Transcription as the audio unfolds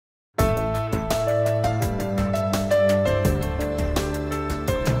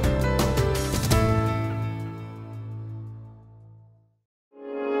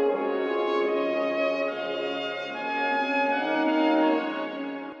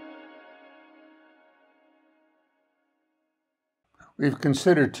We've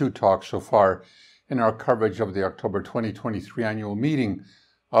considered two talks so far in our coverage of the October 2023 annual meeting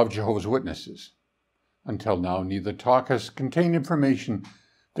of Jehovah's Witnesses. Until now, neither talk has contained information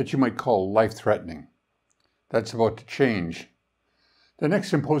that you might call life-threatening. That's about to change. The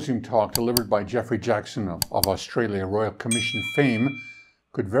next symposium talk, delivered by Geoffrey Jackson of Australia Royal Commission fame,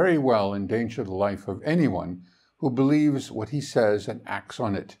 could very well endanger the life of anyone who believes what he says and acts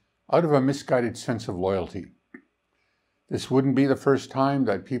on it out of a misguided sense of loyalty. This wouldn't be the first time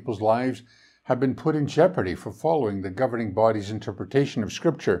that people's lives have been put in jeopardy for following the governing body's interpretation of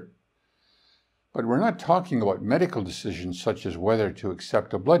Scripture. But we're not talking about medical decisions such as whether to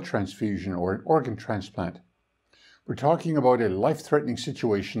accept a blood transfusion or an organ transplant. We're talking about a life-threatening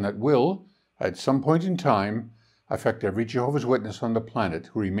situation that will, at some point in time, affect every Jehovah's Witness on the planet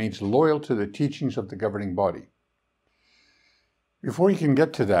who remains loyal to the teachings of the governing body. Before he can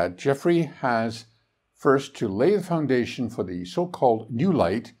get to that, Geoffrey has first to lay the foundation for the so-called new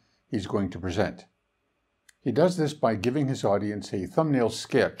light he's going to present. He does this by giving his audience a thumbnail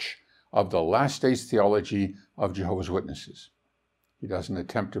sketch of the last days theology of Jehovah's Witnesses. He doesn't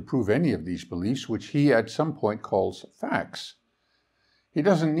attempt to prove any of these beliefs, which he at some point calls facts. He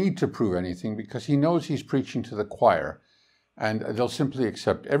doesn't need to prove anything because he knows he's preaching to the choir, and they'll simply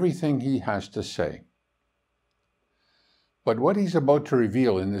accept everything he has to say. But what he's about to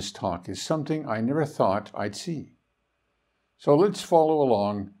reveal in this talk is something I never thought I'd see. So let's follow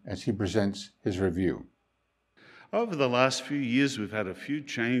along as he presents his review. Over the last few years, we've had a few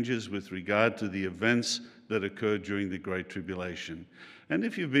changes with regard to the events that occurred during the Great Tribulation. And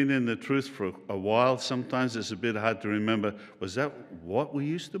if you've been in the truth for a while, sometimes it's a bit hard to remember, was that what we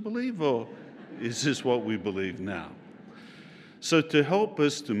used to believe, or is this what we believe now? So to help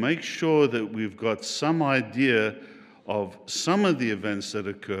us to make sure that we've got some idea of some of the events that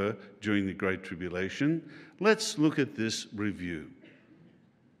occur during the Great Tribulation, let's look at this review.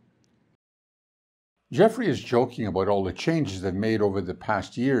 Geoffrey is joking about all the changes they've made over the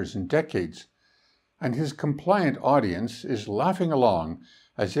past years and decades, and his compliant audience is laughing along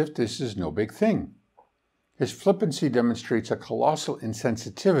as if this is no big thing. His flippancy demonstrates a colossal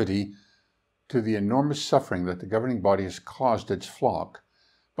insensitivity to the enormous suffering that the governing body has caused its flock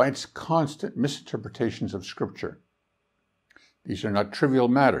by its constant misinterpretations of Scripture. These are not trivial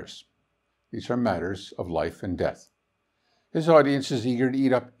matters. These are matters of life and death. His audience is eager to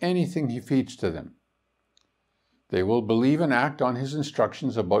eat up anything he feeds to them. They will believe and act on his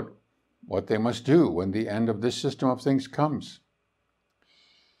instructions about what they must do when the end of this system of things comes.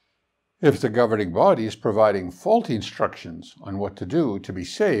 If the governing body is providing faulty instructions on what to do to be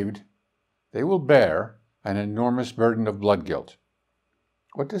saved, they will bear an enormous burden of blood guilt.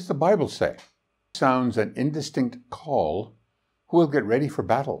 What does the Bible say? It sounds an indistinct call. Who will get ready for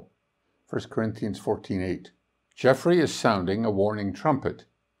battle? 1 Corinthians 14:8. Geoffrey is sounding a warning trumpet,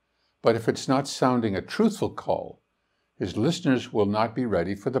 but if it's not sounding a truthful call, his listeners will not be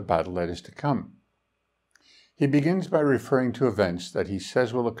ready for the battle that is to come. He begins by referring to events that he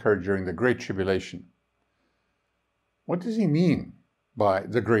says will occur during the Great Tribulation. What does he mean by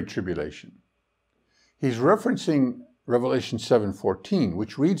the Great Tribulation? He's referencing Revelation 7:14,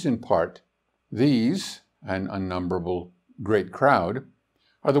 which reads in part, "These, an unnumberable great crowd,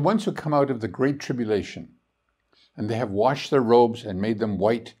 are the ones who come out of the Great Tribulation, and they have washed their robes and made them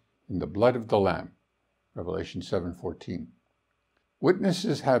white in the blood of the Lamb." Revelation 7:14.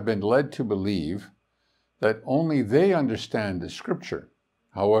 Witnesses have been led to believe that only they understand the Scripture.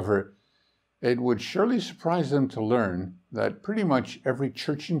 However, it would surely surprise them to learn that pretty much every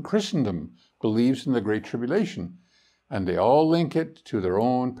church in Christendom believes in the Great Tribulation, and they all link it to their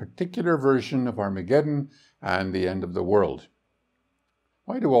own particular version of Armageddon and the end of the world.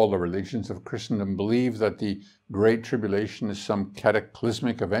 Why do all the religions of Christendom believe that the Great Tribulation is some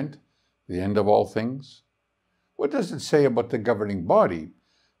cataclysmic event, the end of all things? What does it say about the governing body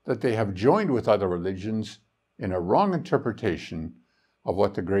that they have joined with other religions in a wrong interpretation of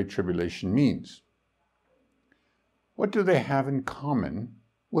what the Great Tribulation means? What do they have in common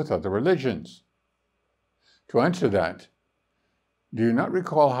with other religions? To answer that, do you not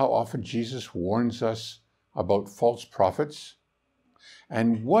recall how often Jesus warns us about false prophets?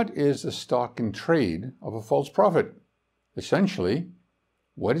 And what is the stock in trade of a false prophet? Essentially,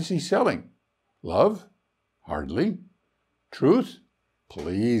 what is he selling? Love? Hardly. Truth?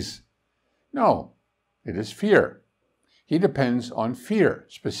 Please. No, it is fear. He depends on fear,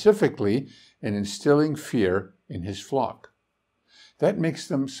 specifically in instilling fear in his flock. That makes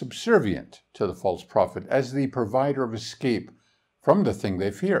them subservient to the false prophet as the provider of escape from the thing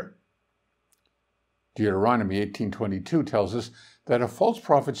they fear. Deuteronomy 18:22 tells us that a false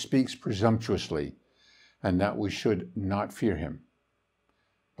prophet speaks presumptuously and that we should not fear him.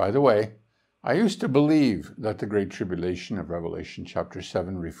 By the way, I used to believe that the Great Tribulation of Revelation chapter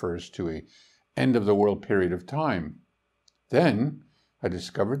 7 refers to an end of the world period of time. Then I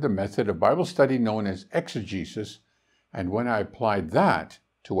discovered the method of Bible study known as exegesis, and when I applied that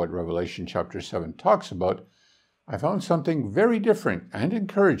to what Revelation chapter 7 talks about, I found something very different and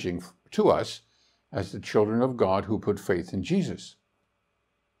encouraging to us as the children of God who put faith in Jesus.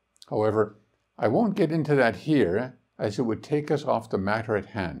 However, I won't get into that here, as it would take us off the matter at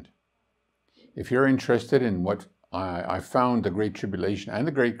hand. If you're interested in what I found the Great Tribulation and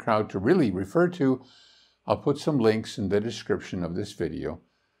the Great Crowd to really refer to, I'll put some links in the description of this video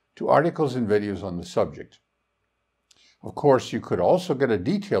to articles and videos on the subject. Of course, you could also get a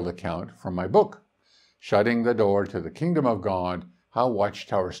detailed account from my book, Shutting the Door to the Kingdom of God, How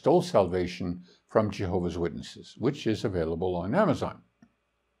Watchtower Stole Salvation from Jehovah's Witnesses, which is available on Amazon.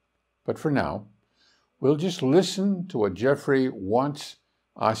 But for now, we'll just listen to what Geoffrey wants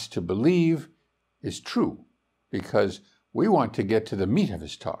us to believe is true, because we want to get to the meat of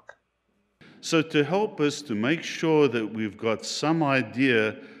his talk. So to help us to make sure that we've got some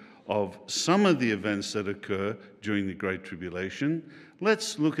idea of some of the events that occur during the Great Tribulation,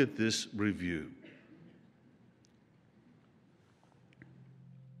 let's look at this review.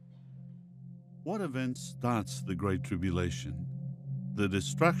 What event starts the Great Tribulation? The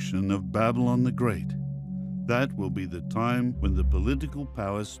destruction of Babylon the Great. That will be the time when the political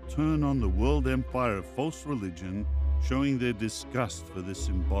powers turn on the world empire of false religion, showing their disgust for this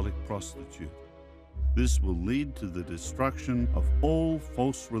symbolic prostitute. This will lead to the destruction of all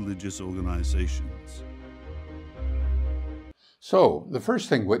false religious organizations. So, the first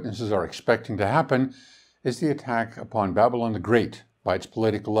thing witnesses are expecting to happen is the attack upon Babylon the Great by its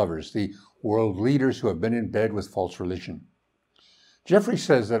political lovers, the world leaders who have been in bed with false religion. Geoffrey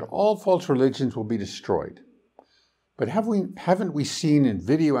says that all false religions will be destroyed. But haven't we seen in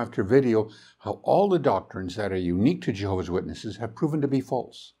video after video how all the doctrines that are unique to Jehovah's Witnesses have proven to be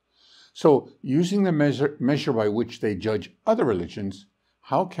false? So, using the measure by which they judge other religions,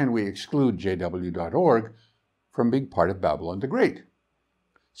 how can we exclude jw.org from being part of Babylon the Great?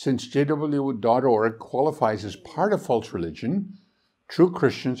 Since jw.org qualifies as part of false religion, true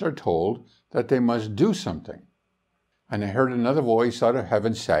Christians are told that they must do something. And I heard another voice out of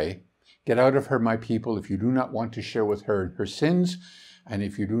heaven say, "Get out of her, my people, if you do not want to share with her her sins, and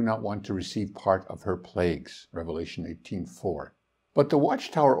if you do not want to receive part of her plagues." Revelation 18:4. But the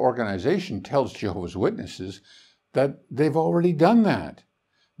Watchtower organization tells Jehovah's Witnesses that they've already done that.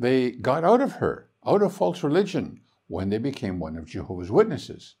 They got out of her, out of false religion, when they became one of Jehovah's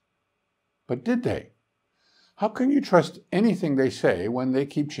Witnesses. But did they? How can you trust anything they say when they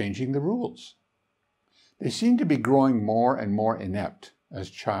keep changing the rules? They seem to be growing more and more inept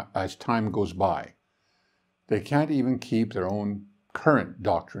as time goes by. They can't even keep their own current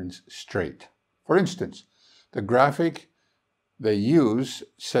doctrines straight. For instance, the graphic they use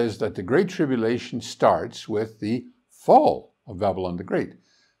says that the Great Tribulation starts with the fall of Babylon the Great.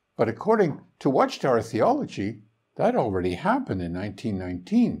 But according to Watchtower theology, that already happened in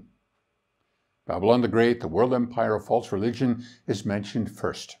 1919. Babylon the Great, the world empire of false religion, is mentioned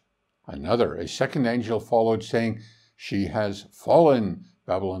first. A second angel followed, saying, "She has fallen.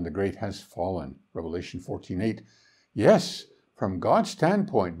 Babylon the Great has fallen." Revelation 14:8. Yes, from God's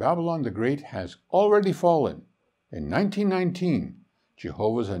standpoint, Babylon the Great has already fallen. In 1919,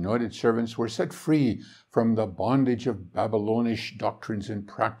 Jehovah's anointed servants were set free from the bondage of Babylonish doctrines and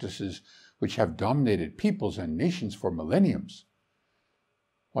practices which have dominated peoples and nations for millenniums.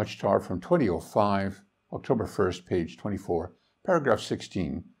 Watchtower from 2005, October 1st, page 24, paragraph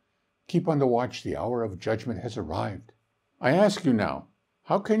 16. Keep on the watch, the hour of judgment has arrived. I ask you now,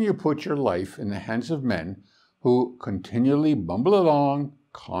 how can you put your life in the hands of men who continually bumble along,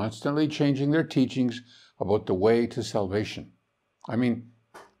 constantly changing their teachings about the way to salvation? I mean,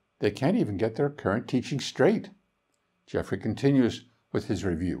 they can't even get their current teaching straight. Geoffrey continues with his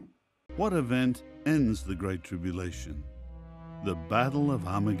review. What event ends the Great Tribulation? The Battle of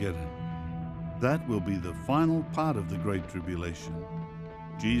Armageddon. That will be the final part of the Great Tribulation.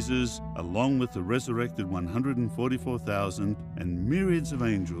 Jesus, along with the resurrected 144,000 and myriads of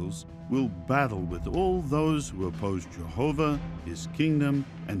angels, will battle with all those who oppose Jehovah, his kingdom,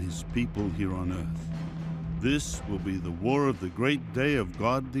 and his people here on earth. This will be the war of the great day of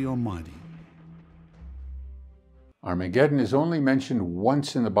God the Almighty. Armageddon is only mentioned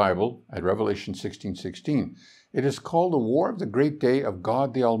once in the Bible at Revelation 16:16. It is called the war of the great day of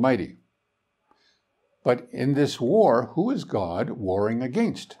God the Almighty. But in this war, who is God warring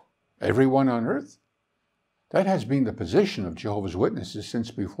against? Everyone on earth? That has been the position of Jehovah's Witnesses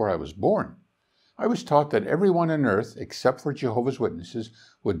since before I was born. I was taught that everyone on earth, except for Jehovah's Witnesses,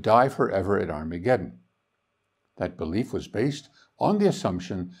 would die forever at Armageddon. That belief was based on the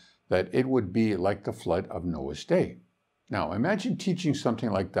assumption that it would be like the flood of Noah's day. Now, imagine teaching something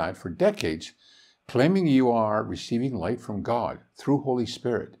like that for decades, claiming you are receiving light from God through Holy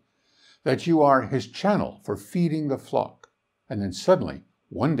Spirit, that you are His channel for feeding the flock, and then suddenly,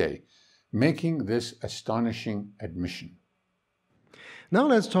 one day, making this astonishing admission. Now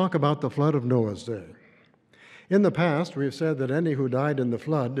let's talk about the flood of Noah's day. In the past, we've said that any who died in the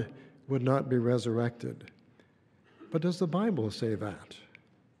flood would not be resurrected. But does the Bible say that?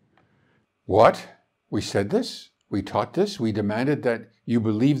 What? We said this? We taught this? We demanded that you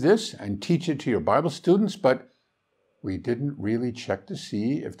believe this and teach it to your Bible students, but we didn't really check to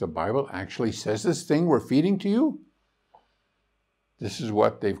see if the Bible actually says this thing we're feeding to you? This is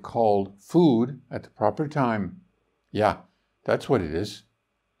what they've called food at the proper time. Yeah, that's what it is.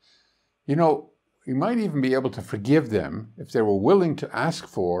 You know, we might even be able to forgive them if they were willing to ask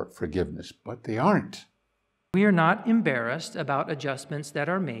for forgiveness, but they aren't. We are not embarrassed about adjustments that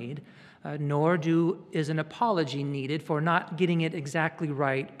are made, nor is an apology needed for not getting it exactly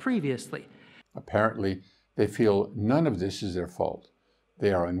right previously. Apparently, they feel none of this is their fault.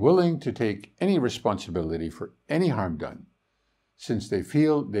 They are unwilling to take any responsibility for any harm done. Since they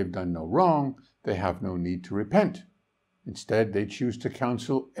feel they've done no wrong, they have no need to repent. Instead, they choose to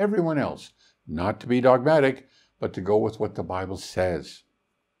counsel everyone else, not to be dogmatic, but to go with what the Bible says.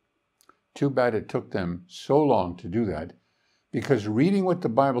 Too bad it took them so long to do that, because reading what the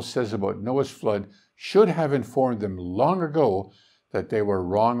Bible says about Noah's flood should have informed them long ago that they were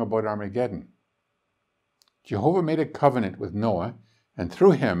wrong about Armageddon. Jehovah made a covenant with Noah, and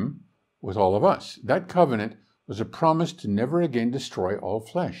through him, with all of us. That covenant was a promise to never again destroy all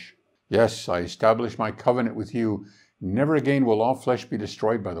flesh. Yes, I establish my covenant with you. Never again will all flesh be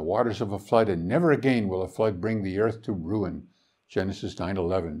destroyed by the waters of a flood, and never again will a flood bring the earth to ruin. Genesis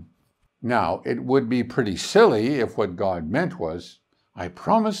 9:11. Now, it would be pretty silly if what God meant was, I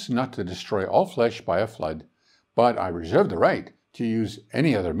promise not to destroy all flesh by a flood, but I reserve the right to use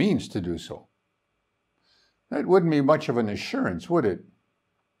any other means to do so. That wouldn't be much of an assurance, would it?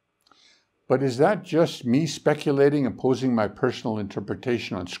 But is that just me speculating, imposing my personal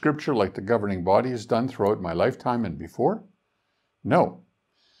interpretation on Scripture like the governing body has done throughout my lifetime and before? No,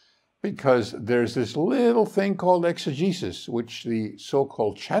 because there's this little thing called exegesis, which the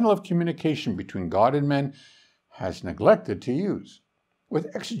so-called channel of communication between God and men has neglected to use.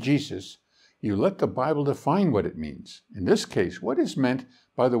 With exegesis, you let the Bible define what it means. In this case, what is meant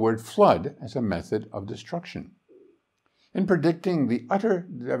by the word flood as a method of destruction. In predicting the utter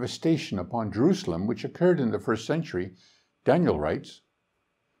devastation upon Jerusalem, which occurred in the 1st century, Daniel writes,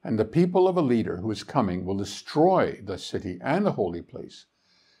 "And the people of a leader who is coming will destroy the city and the holy place,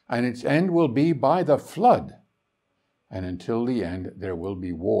 and its end will be by the flood. And until the end there will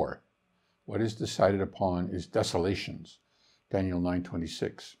be war. What is decided upon is desolations." Daniel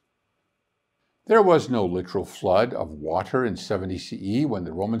 9:26. There was no literal flood of water in 70 CE when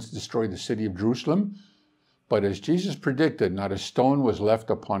the Romans destroyed the city of Jerusalem. But as Jesus predicted, not a stone was left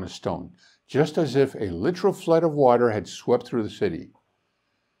upon a stone, just as if a literal flood of water had swept through the city.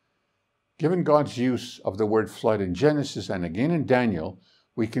 Given God's use of the word flood in Genesis and again in Daniel,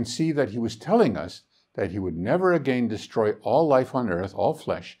 we can see that he was telling us that he would never again destroy all life on earth, all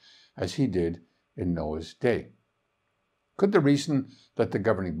flesh, as he did in Noah's day. Could the reason that the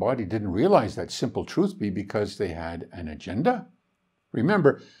governing body didn't realize that simple truth be because they had an agenda?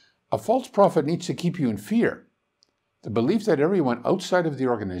 Remember, a false prophet needs to keep you in fear. The belief that everyone outside of the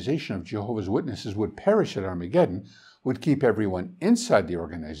organization of Jehovah's Witnesses would perish at Armageddon would keep everyone inside the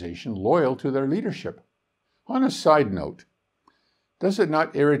organization loyal to their leadership. On a side note, does it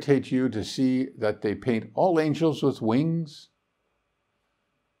not irritate you to see that they paint all angels with wings?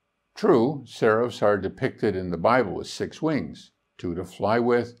 True, seraphs are depicted in the Bible with 6 wings, 2 to fly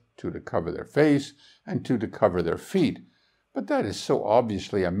with, 2 to cover their face, and 2 to cover their feet. But that is so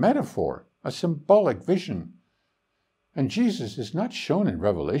obviously a metaphor, a symbolic vision. And Jesus is not shown in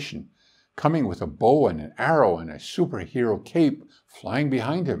Revelation, coming with a bow and an arrow and a superhero cape flying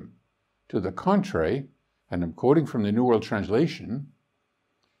behind him. To the contrary, and I'm quoting from the New World Translation,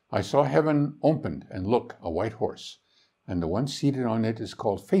 "I saw heaven opened, and look, a white horse, and the one seated on it is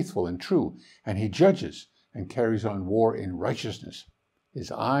called Faithful and True, and he judges and carries on war in righteousness.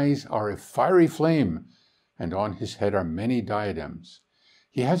 His eyes are a fiery flame, and on his head are many diadems.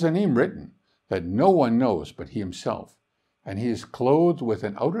 He has a name written that no one knows but he himself, and he is clothed with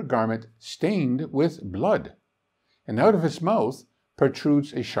an outer garment stained with blood. And out of his mouth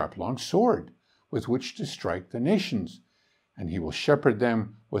protrudes a sharp long sword, with which to strike the nations, and he will shepherd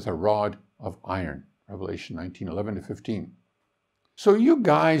them with a rod of iron. Revelation 19:11-15. So you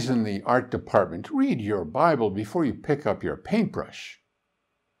guys in the art department, read your Bible before you pick up your paintbrush.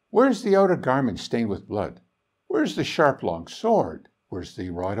 Where's the outer garment stained with blood? Where's the sharp long sword? Where's the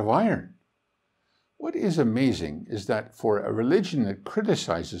rod of iron? What is amazing is that for a religion that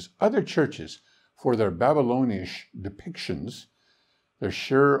criticizes other churches for their Babylonish depictions, there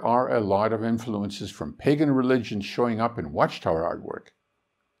sure are a lot of influences from pagan religions showing up in Watchtower artwork.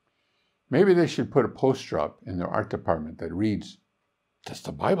 Maybe they should put a poster up in their art department that reads, "Does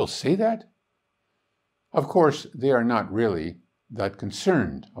the Bible say that?" Of course, they are not really that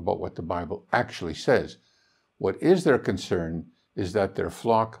concerned about what the Bible actually says. What is their concern is that their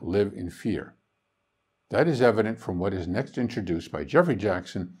flock live in fear. That is evident from what is next introduced by Geoffrey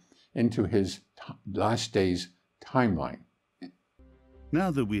Jackson into his last days timeline.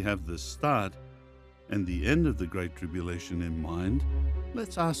 Now that we have the start and the end of the Great Tribulation in mind,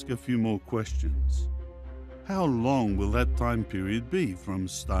 let's ask a few more questions. How long will that time period be from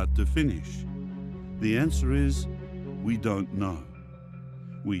start to finish? The answer is, we don't know.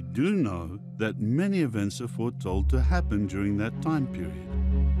 We do know that many events are foretold to happen during that time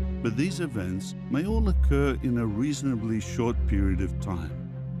period, but these events may all occur in a reasonably short period of time.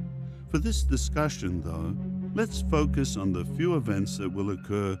 For this discussion, though, let's focus on the few events that will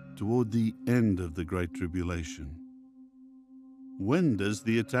occur toward the end of the Great Tribulation. When does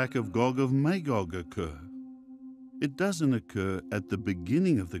the attack of Gog of Magog occur? It doesn't occur at the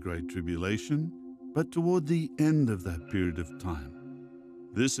beginning of the Great Tribulation, but toward the end of that period of time.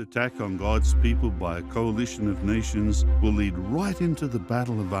 This attack on God's people by a coalition of nations will lead right into the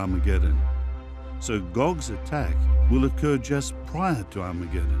Battle of Armageddon. So Gog's attack will occur just prior to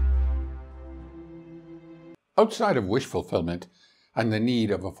Armageddon. Outside of wish fulfillment and the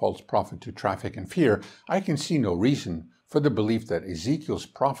need of a false prophet to traffic in fear, I can see no reason for the belief that Ezekiel's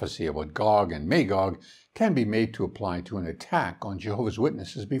prophecy about Gog and Magog can be made to apply to an attack on Jehovah's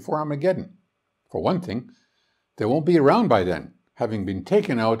Witnesses before Armageddon. For one thing, they won't be around by then, having been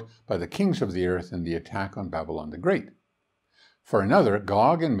taken out by the kings of the earth in the attack on Babylon the Great. For another,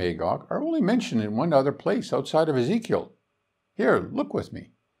 Gog and Magog are only mentioned in one other place outside of Ezekiel. Here, look with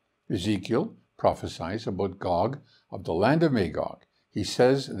me. Ezekiel prophesies about Gog of the land of Magog. He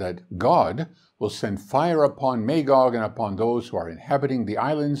says that God will send fire upon Magog and upon those who are inhabiting the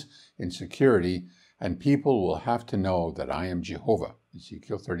islands in security, and people will have to know that I am Jehovah.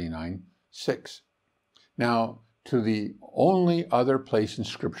 Ezekiel 39:6. Now, to the only other place in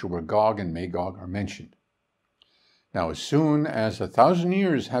Scripture where Gog and Magog are mentioned. Now, as soon as 1,000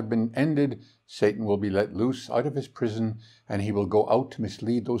 years have been ended, Satan will be let loose out of his prison, and he will go out to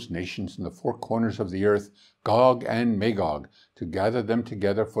mislead those nations in the four corners of the earth, Gog and Magog, to gather them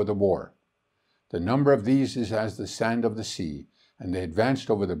together for the war. The number of these is as the sand of the sea, and they advanced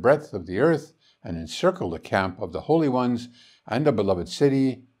over the breadth of the earth and encircled the camp of the holy ones and the beloved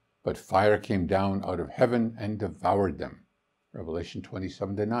city, but fire came down out of heaven and devoured them. Revelation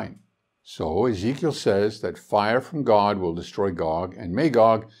 27:9. So Ezekiel says that fire from God will destroy Gog and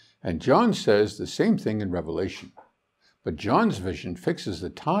Magog, and John says the same thing in Revelation. But John's vision fixes the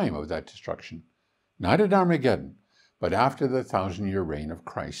time of that destruction, not at Armageddon, but after the 1,000-year reign of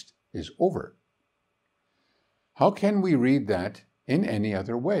Christ is over. How can we read that in any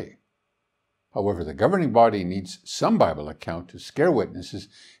other way? However, the governing body needs some Bible account to scare witnesses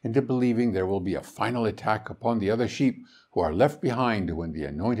into believing there will be a final attack upon the other sheep who are left behind when the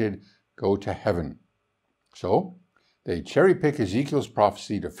anointed go to heaven. So, they cherry-pick Ezekiel's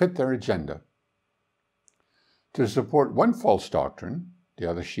prophecy to fit their agenda. To support one false doctrine, the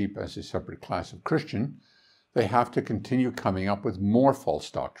other sheep as a separate class of Christian, they have to continue coming up with more false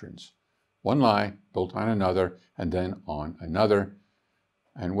doctrines. One lie built on another, and then on another,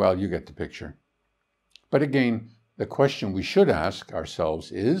 and well, you get the picture. But again, the question we should ask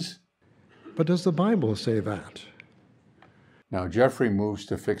ourselves is, but does the Bible say that? Now Geoffrey moves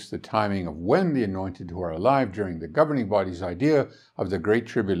to fix the timing of when the anointed who are alive during the governing body's idea of the Great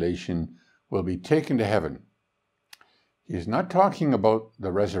Tribulation will be taken to heaven. He is not talking about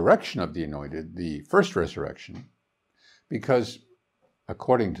the resurrection of the anointed, the first resurrection, because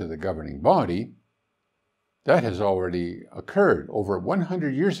according to the governing body, that has already occurred over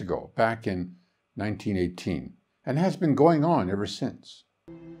 100 years ago, back in 1918, and has been going on ever since.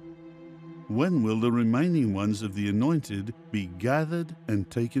 When will the remaining ones of the anointed be gathered and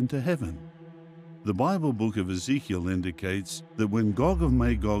taken to heaven? The Bible book of Ezekiel indicates that when Gog of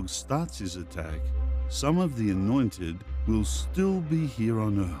Magog starts his attack, some of the anointed will still be here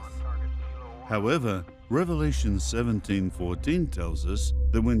on earth. However, Revelation 17:14 tells us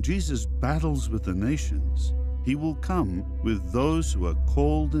that when Jesus battles with the nations, he will come with those who are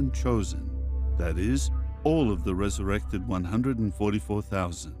called and chosen, that is, all of the resurrected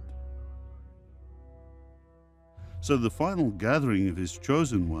 144,000. So the final gathering of his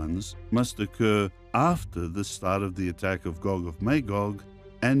chosen ones must occur after the start of the attack of Gog of Magog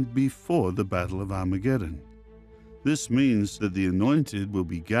and before the Battle of Armageddon. This means that the anointed will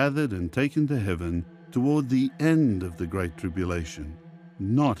be gathered and taken to heaven toward the end of the Great Tribulation,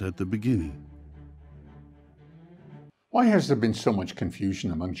 not at the beginning. Why has there been so much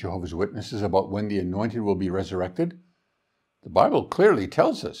confusion among Jehovah's Witnesses about when the anointed will be resurrected? The Bible clearly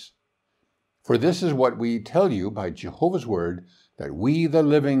tells us. For this is what we tell you by Jehovah's word, that we, the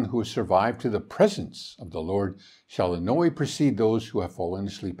living who survive to the presence of the Lord, shall in no way precede those who have fallen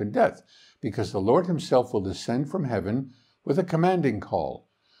asleep in death, because the Lord himself will descend from heaven with a commanding call,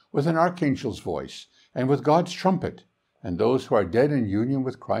 with an archangel's voice, and with God's trumpet, and those who are dead in union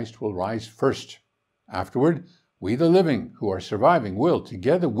with Christ will rise first. Afterward, we, the living who are surviving, will,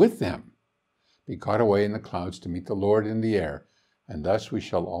 together with them, be caught away in the clouds to meet the Lord in the air, and thus we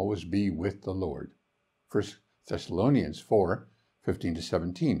shall always be with the Lord. 1 Thessalonians 4,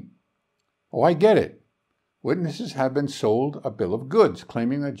 15-17. Oh, I get it. Witnesses have been sold a bill of goods,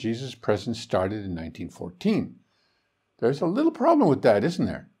 claiming that Jesus' presence started in 1914. There's a little problem with that, isn't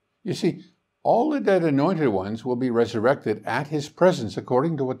there? You see, all the dead anointed ones will be resurrected at his presence,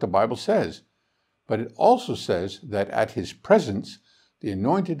 according to what the Bible says. But it also says that at his presence, the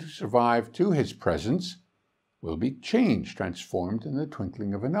anointed who survive to his presence will be changed, transformed in the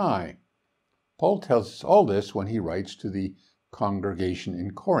twinkling of an eye. Paul tells us all this when he writes to the congregation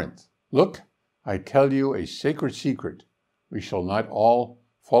in Corinth. Look, I tell you a sacred secret. We shall not all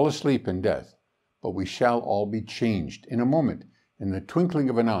fall asleep in death, but we shall all be changed in a moment, in the twinkling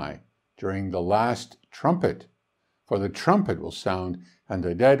of an eye, during the last trumpet. For the trumpet will sound, and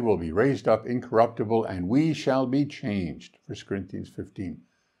the dead will be raised up incorruptible, and we shall be changed. 1 Corinthians 15,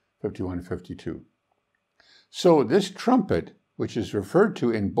 51-52. So this trumpet, which is referred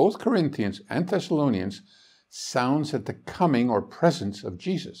to in both Corinthians and Thessalonians, sounds at the coming or presence of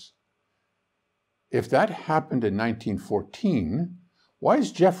Jesus. If that happened in 1914, why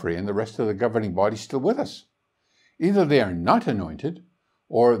is Geoffrey and the rest of the governing body still with us? Either they are not anointed,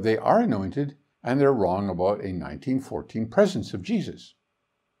 or they are anointed and they're wrong about a 1914 presence of Jesus.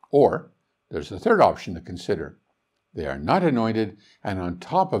 Or there's a third option to consider. They are not anointed, and on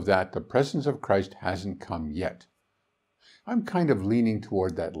top of that, the presence of Christ hasn't come yet. I'm kind of leaning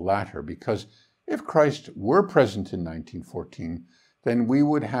toward that latter, because if Christ were present in 1914, then we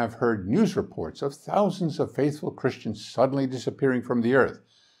would have heard news reports of thousands of faithful Christians suddenly disappearing from the earth.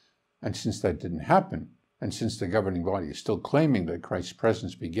 And since that didn't happen, and since the governing body is still claiming that Christ's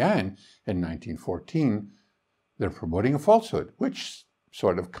presence began in 1914, they're promoting a falsehood, which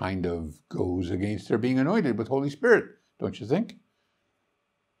sort of kind of goes against their being anointed with Holy Spirit, don't you think?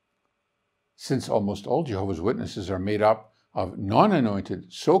 Since almost all Jehovah's Witnesses are made up of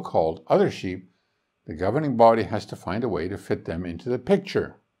non-anointed, so-called other sheep, the governing body has to find a way to fit them into the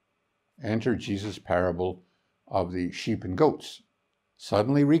picture. Enter Jesus' parable of the sheep and goats,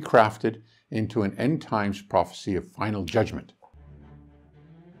 suddenly recrafted into an end-times prophecy of final judgment.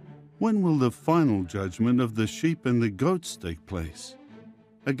 When will the final judgment of the sheep and the goats take place?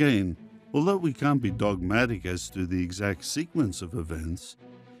 Again, although we can't be dogmatic as to the exact sequence of events,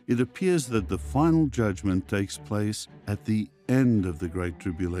 it appears that the final judgment takes place at the end of the Great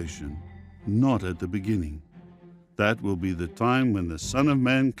Tribulation, not at the beginning. That will be the time when the Son of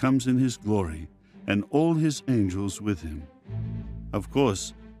Man comes in his glory, and all his angels with him. Of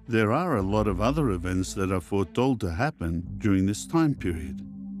course, there are a lot of other events that are foretold to happen during this time period.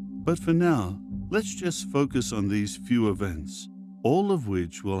 But for now, let's just focus on these few events, all of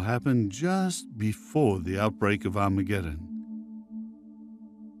which will happen just before the outbreak of Armageddon.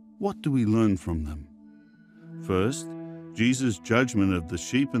 What do we learn from them? First, Jesus' judgment of the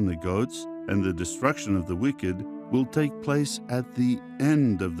sheep and the goats and the destruction of the wicked will take place at the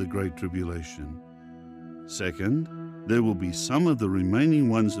end of the Great Tribulation. Second, there will be some of the remaining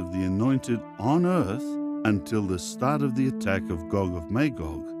ones of the anointed on earth until the start of the attack of Gog of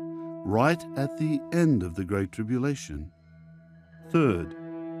Magog, right at the end of the Great Tribulation. Third,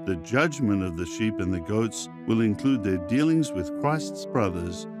 the judgment of the sheep and the goats will include their dealings with Christ's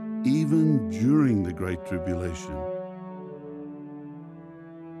brothers even during the Great Tribulation.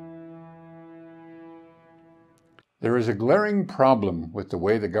 There is a glaring problem with the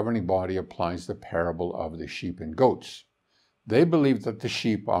way the governing body applies the parable of the sheep and goats. They believe that the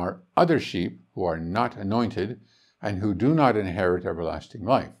sheep are other sheep who are not anointed and who do not inherit everlasting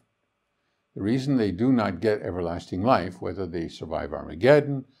life. The reason they do not get everlasting life, whether they survive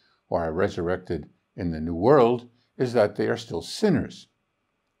Armageddon or are resurrected in the New World is that they are still sinners.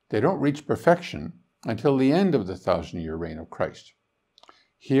 They don't reach perfection until the end of the 1,000-year reign of Christ.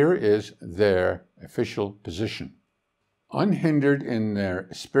 Here is their official position. Unhindered in their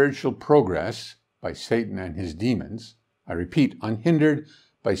spiritual progress by Satan and his demons, I repeat, unhindered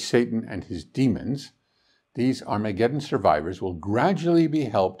by Satan and his demons, these Armageddon survivors will gradually be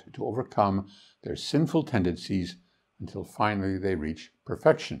helped to overcome their sinful tendencies until finally they reach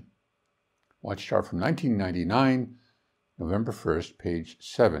perfection. Watchtower from 1999, November 1st, page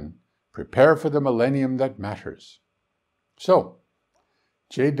 7. Prepare for the millennium that matters. So,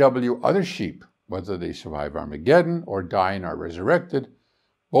 JW other sheep, whether they survive Armageddon or die and are resurrected,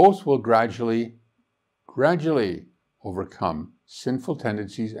 both will gradually overcome sinful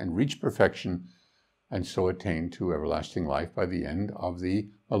tendencies and reach perfection, and so attain to everlasting life by the end of the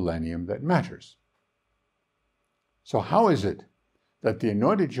millennium that matters. So how is it that the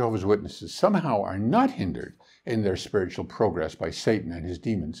anointed Jehovah's Witnesses somehow are not hindered in their spiritual progress by Satan and his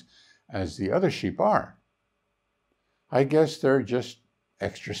demons as the other sheep are? I guess they're just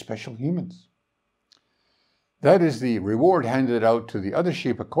extra special humans. That is the reward handed out to the other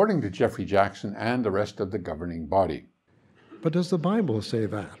sheep according to Geoffrey Jackson and the rest of the governing body. But does the Bible say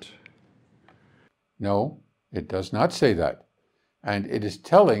that? No, it does not say that. And it is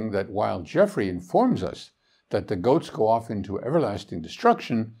telling that while Geoffrey informs us that the goats go off into everlasting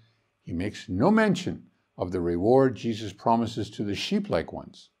destruction, he makes no mention of the reward Jesus promises to the sheep-like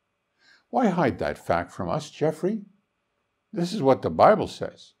ones. Why hide that fact from us, Geoffrey? This is what the Bible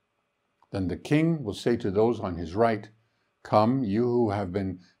says. Then the king will say to those on his right, "Come, you who have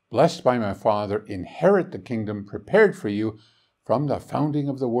been blessed by my Father, inherit the kingdom prepared for you from the founding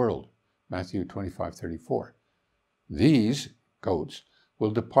of the world." Matthew 25:34. These goats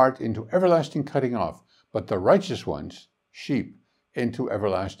will depart into everlasting cutting off, but the righteous ones, sheep, into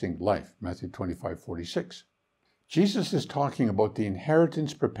everlasting life. Matthew 25:46. Jesus is talking about the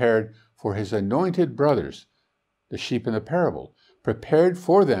inheritance prepared for his anointed brothers, the sheep in the parable, prepared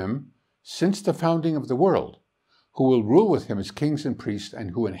for them since the founding of the world, who will rule with him as kings and priests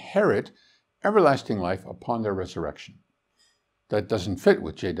and who inherit everlasting life upon their resurrection. That doesn't fit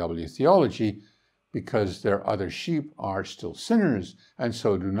with JW theology because their other sheep are still sinners and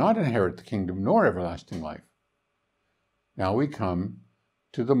so do not inherit the kingdom nor everlasting life. Now we come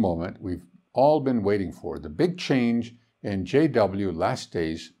to the moment we've all been waiting for, the big change in JW last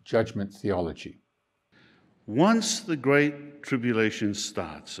days judgment theology. Once the Great Tribulation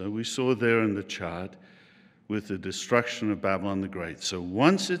starts, so we saw there in the chart with the destruction of Babylon the Great. So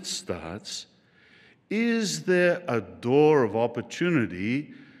once it starts, is there a door of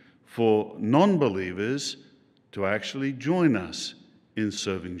opportunity for non-believers to actually join us in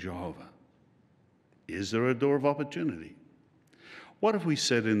serving Jehovah? Is there a door of opportunity? What have we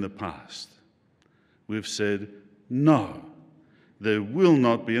said in the past? We've said, no, there will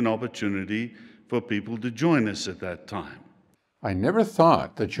not be an opportunity for people to join us at that time. I never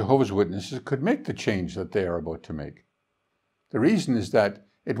thought that Jehovah's Witnesses could make the change that they are about to make. The reason is that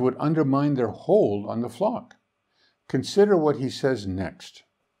it would undermine their hold on the flock. Consider what he says next.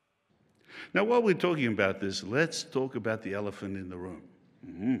 Now, while we're talking about this, let's talk about the elephant in the room.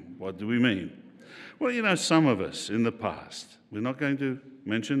 What do we mean? Well, you know, some of us in the past, we're not going to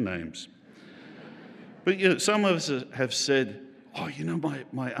mention names, but you know, some of us have said, oh, you know,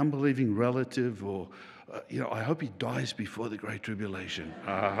 my unbelieving relative, or, I hope he dies before the Great Tribulation.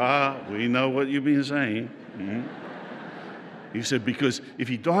 We know what you've been saying. You said, because if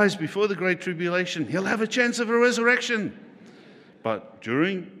he dies before the Great Tribulation, he'll have a chance of a resurrection. But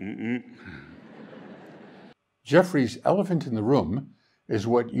during, Geoffrey's elephant in the room is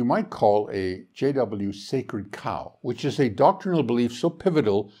what you might call a JW sacred cow, which is a doctrinal belief so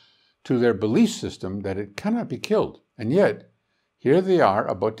pivotal to their belief system that it cannot be killed. And yet, here they are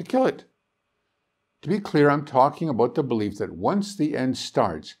about to kill it. To be clear, I'm talking about the belief that once the end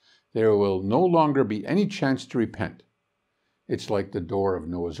starts, there will no longer be any chance to repent. It's like the door of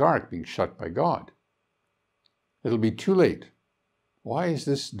Noah's Ark being shut by God. It'll be too late. Why is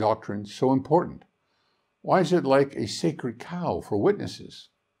this doctrine so important? Why is it like a sacred cow for witnesses?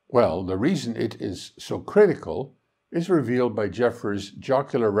 Well, the reason it is so critical is revealed by Geoffrey's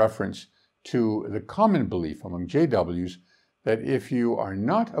jocular reference to the common belief among JWs that if you are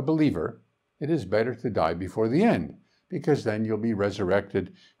not a believer, it is better to die before the end, because then you'll be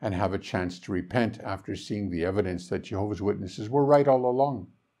resurrected and have a chance to repent after seeing the evidence that Jehovah's Witnesses were right all along.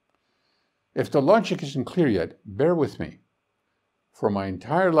 If the logic isn't clear yet, bear with me. For my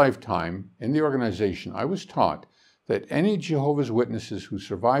entire lifetime in the organization, I was taught that any Jehovah's Witnesses who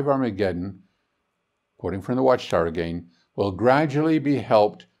survive Armageddon, quoting from the Watchtower again, will gradually be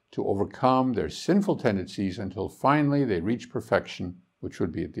helped to overcome their sinful tendencies until finally they reach perfection, which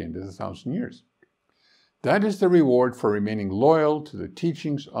would be at the end of the 1,000 years. That is the reward for remaining loyal to the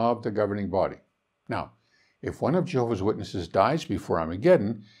teachings of the governing body. Now, if one of Jehovah's Witnesses dies before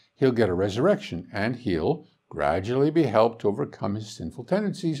Armageddon, he'll get a resurrection, and he'll gradually be helped to overcome his sinful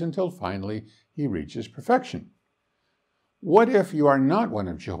tendencies until finally he reaches perfection. What if you are not one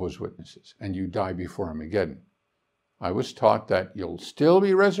of Jehovah's Witnesses and you die before Armageddon? I was taught that you'll still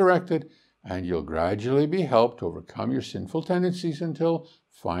be resurrected and you'll gradually be helped to overcome your sinful tendencies until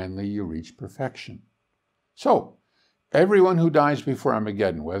finally you reach perfection. So, everyone who dies before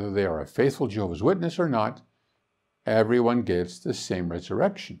Armageddon, whether they are a faithful Jehovah's Witness or not, everyone gets the same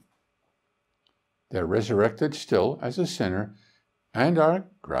resurrection. They're resurrected still as a sinner and are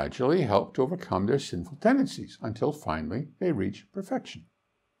gradually helped to overcome their sinful tendencies until finally they reach perfection.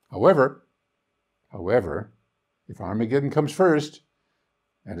 However, if Armageddon comes first,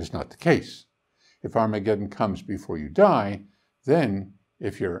 that is not the case. If Armageddon comes before you die, then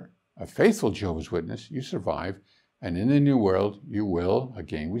if you're a faithful Jehovah's Witness, you survive, and in the new world you will,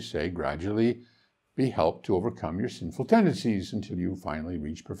 again we say, gradually be helped to overcome your sinful tendencies until you finally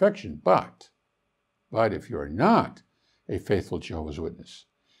reach perfection. But if you are not a faithful Jehovah's Witness,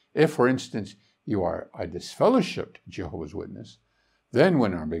 if, for instance, you are a disfellowshipped Jehovah's Witness, then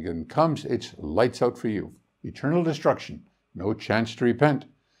when Armageddon comes, it's lights out for you. Eternal destruction, no chance to repent.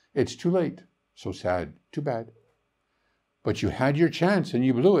 It's too late. So sad, too bad. But you had your chance and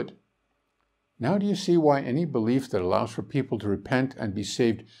you blew it. Now do you see why any belief that allows for people to repent and be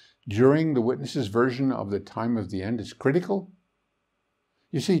saved during the witness's version of the time of the end is critical?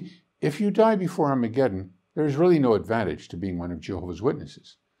 You see, if you die before Armageddon, there is really no advantage to being one of Jehovah's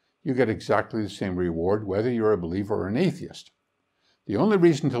Witnesses. You get exactly the same reward whether you're a believer or an atheist. The only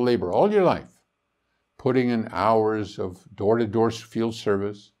reason to labor all your life, putting in hours of door-to-door field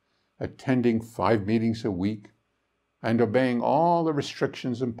service, attending 5 meetings a week, and obeying all the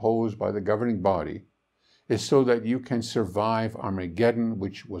restrictions imposed by the governing body, is so that you can survive Armageddon,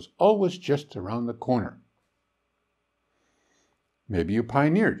 which was always just around the corner. Maybe you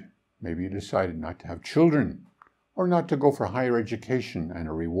pioneered. Maybe you decided not to have children, or not to go for higher education and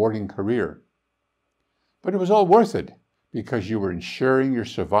a rewarding career. But it was all worth it, because you were ensuring your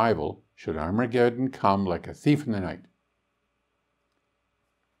survival should Armageddon come like a thief in the night.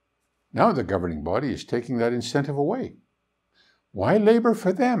 Now the governing body is taking that incentive away. Why labor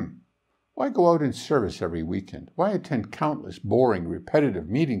for them? Why go out in service every weekend? Why attend countless boring, repetitive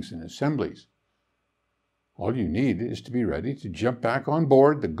meetings and assemblies? All you need is to be ready to jump back on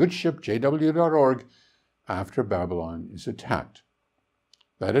board the good ship jw.org after Babylon is attacked.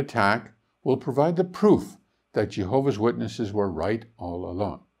 That attack will provide the proof that Jehovah's Witnesses were right all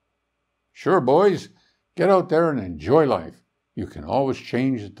along. Sure, boys, get out there and enjoy life. You can always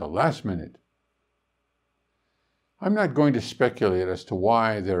change at the last minute. I'm not going to speculate as to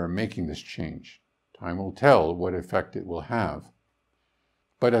why they're making this change. Time will tell what effect it will have.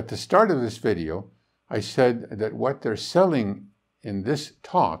 But at the start of this video, I said that what they're selling in this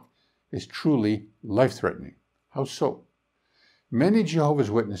talk is truly life-threatening. How so? Many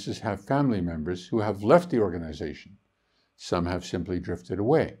Jehovah's Witnesses have family members who have left the organization. Some have simply drifted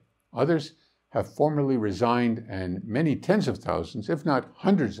away. Others have formally resigned, and many tens of thousands, if not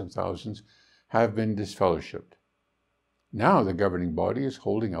hundreds of thousands, have been disfellowshipped. Now the governing body is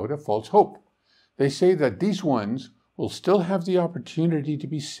holding out a false hope. They say that these ones will still have the opportunity to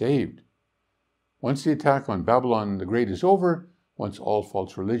be saved. Once the attack on Babylon the Great is over, once all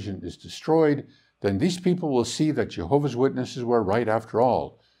false religion is destroyed, then these people will see that Jehovah's Witnesses were right after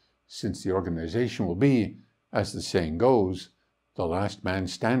all, since the organization will be, as the saying goes, the last man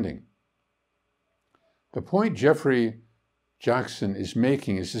standing. The point Geoffrey Jackson is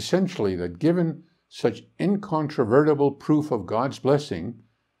making is essentially that given such incontrovertible proof of God's blessing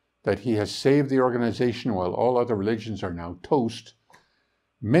that he has saved the organization while all other religions are now toast,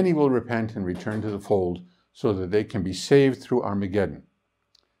 many will repent and return to the fold so that they can be saved through Armageddon.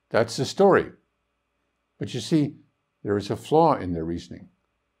 That's the story. But you see, there is a flaw in their reasoning,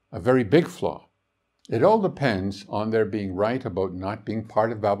 a very big flaw. It all depends on their being right about not being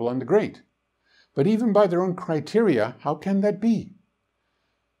part of Babylon the Great. But even by their own criteria, how can that be?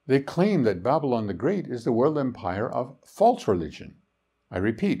 They claim that Babylon the Great is the world empire of false religion. I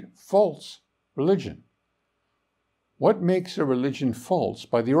repeat, false religion. What makes a religion false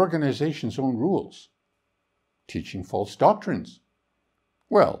by the organization's own rules? Teaching false doctrines.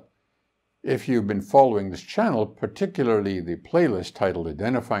 Well, if you've been following this channel, particularly the playlist titled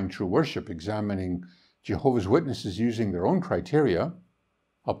Identifying True Worship, examining Jehovah's Witnesses using their own criteria,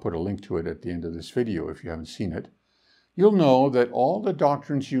 I'll put a link to it at the end of this video if you haven't seen it, you'll know that all the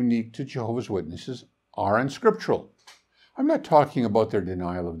doctrines unique to Jehovah's Witnesses are unscriptural. I'm not talking about their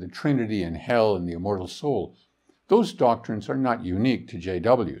denial of the Trinity and hell and the immortal soul. Those doctrines are not unique to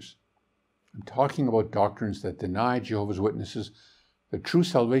JWs. I'm talking about doctrines that deny Jehovah's Witnesses the true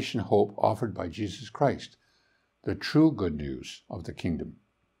salvation hope offered by Jesus Christ, the true good news of the kingdom.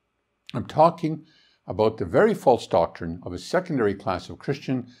 I'm talking about the very false doctrine of a secondary class of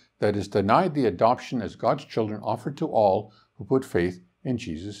Christian that is denied the adoption as God's children offered to all who put faith in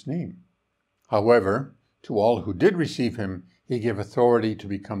Jesus' name. However, to all who did receive him, he gave authority to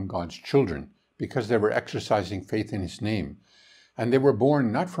become God's children because they were exercising faith in his name, and they were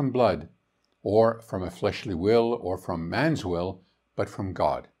born not from blood, or from a fleshly will, or from man's will, but from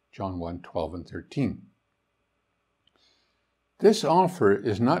God. John 1:12 and 13. This offer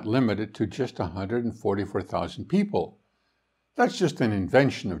is not limited to just 144,000 people. That's just an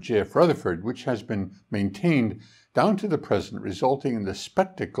invention of J.F. Rutherford, which has been maintained down to the present, resulting in the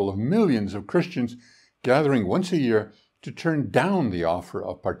spectacle of millions of Christians gathering once a year to turn down the offer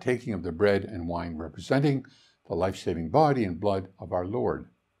of partaking of the bread and wine representing the life-saving body and blood of our Lord.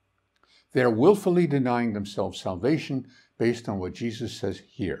 They are willfully denying themselves salvation based on what Jesus says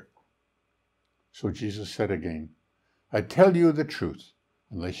here. So Jesus said again, I tell you the truth,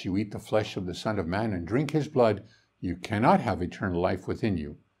 unless you eat the flesh of the Son of Man and drink his blood, you cannot have eternal life within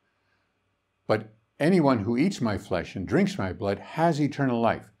you. But anyone who eats my flesh and drinks my blood has eternal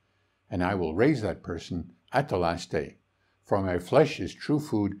life, and I will raise that person at the last day. For my flesh is true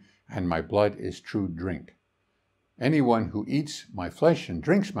food, and my blood is true drink. Anyone who eats my flesh and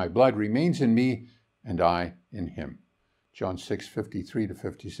drinks my blood remains in me, and I in him. John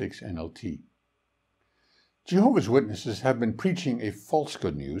 6:53-56 NLT. Jehovah's Witnesses have been preaching a false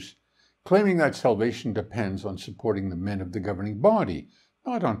good news, claiming that salvation depends on supporting the men of the governing body,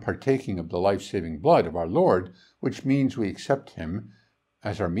 not on partaking of the life-saving blood of our Lord, which means we accept him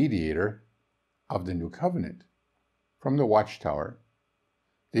as our mediator of the new covenant. From the Watchtower,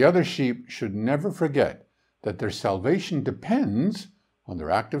 the other sheep should never forget that their salvation depends on their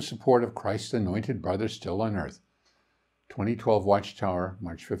active support of Christ's anointed brother still on earth. 2012 Watchtower,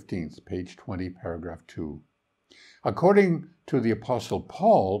 March 15th, page 20, paragraph 2. According to the Apostle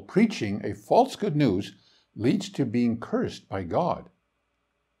Paul, preaching a false good news leads to being cursed by God.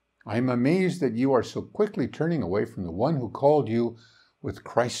 I am amazed that you are so quickly turning away from the one who called you with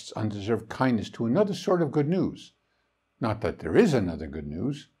Christ's undeserved kindness to another sort of good news. Not that there is another good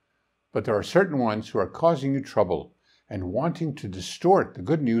news, but there are certain ones who are causing you trouble and wanting to distort the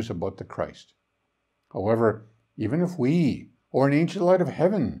good news about the Christ. However, even if we, or an angel out of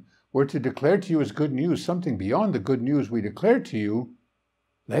heaven, were to declare to you as good news something beyond the good news we declare to you,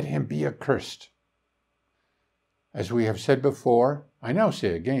 let him be accursed. As we have said before, I now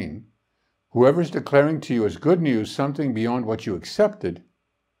say again, whoever is declaring to you as good news something beyond what you accepted,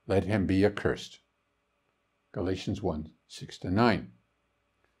 let him be accursed. Galatians 1:6-9.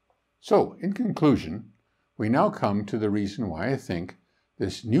 So, in conclusion, we now come to the reason why I think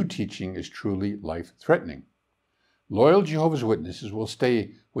this new teaching is truly life-threatening. Loyal Jehovah's Witnesses will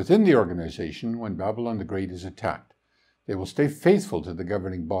stay within the organization when Babylon the Great is attacked. They will stay faithful to the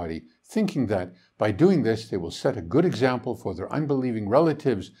governing body, thinking that by doing this they will set a good example for their unbelieving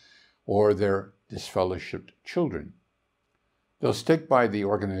relatives or their disfellowshipped children. They'll stick by the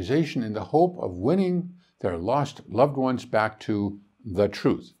organization in the hope of winning their lost loved ones back to the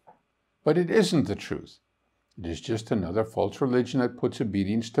truth. But it isn't the truth. It is just another false religion that puts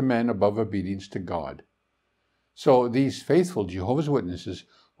obedience to men above obedience to God. So these faithful Jehovah's Witnesses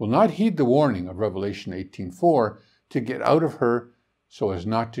will not heed the warning of Revelation 18:4 to get out of her so as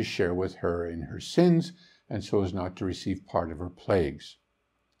not to share with her in her sins and so as not to receive part of her plagues.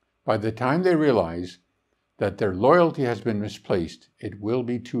 By the time they realize that their loyalty has been misplaced, it will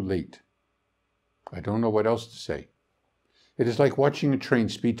be too late. I don't know what else to say. It is like watching a train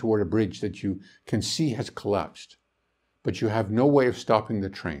speed toward a bridge that you can see has collapsed, but you have no way of stopping the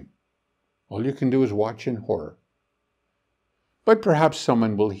train. All you can do is watch in horror. But perhaps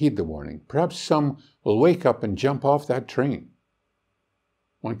someone will heed the warning. Perhaps some will wake up and jump off that train.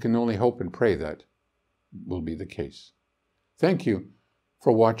 One can only hope and pray that will be the case. Thank you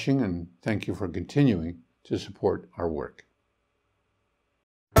for watching, and thank you for continuing to support our work.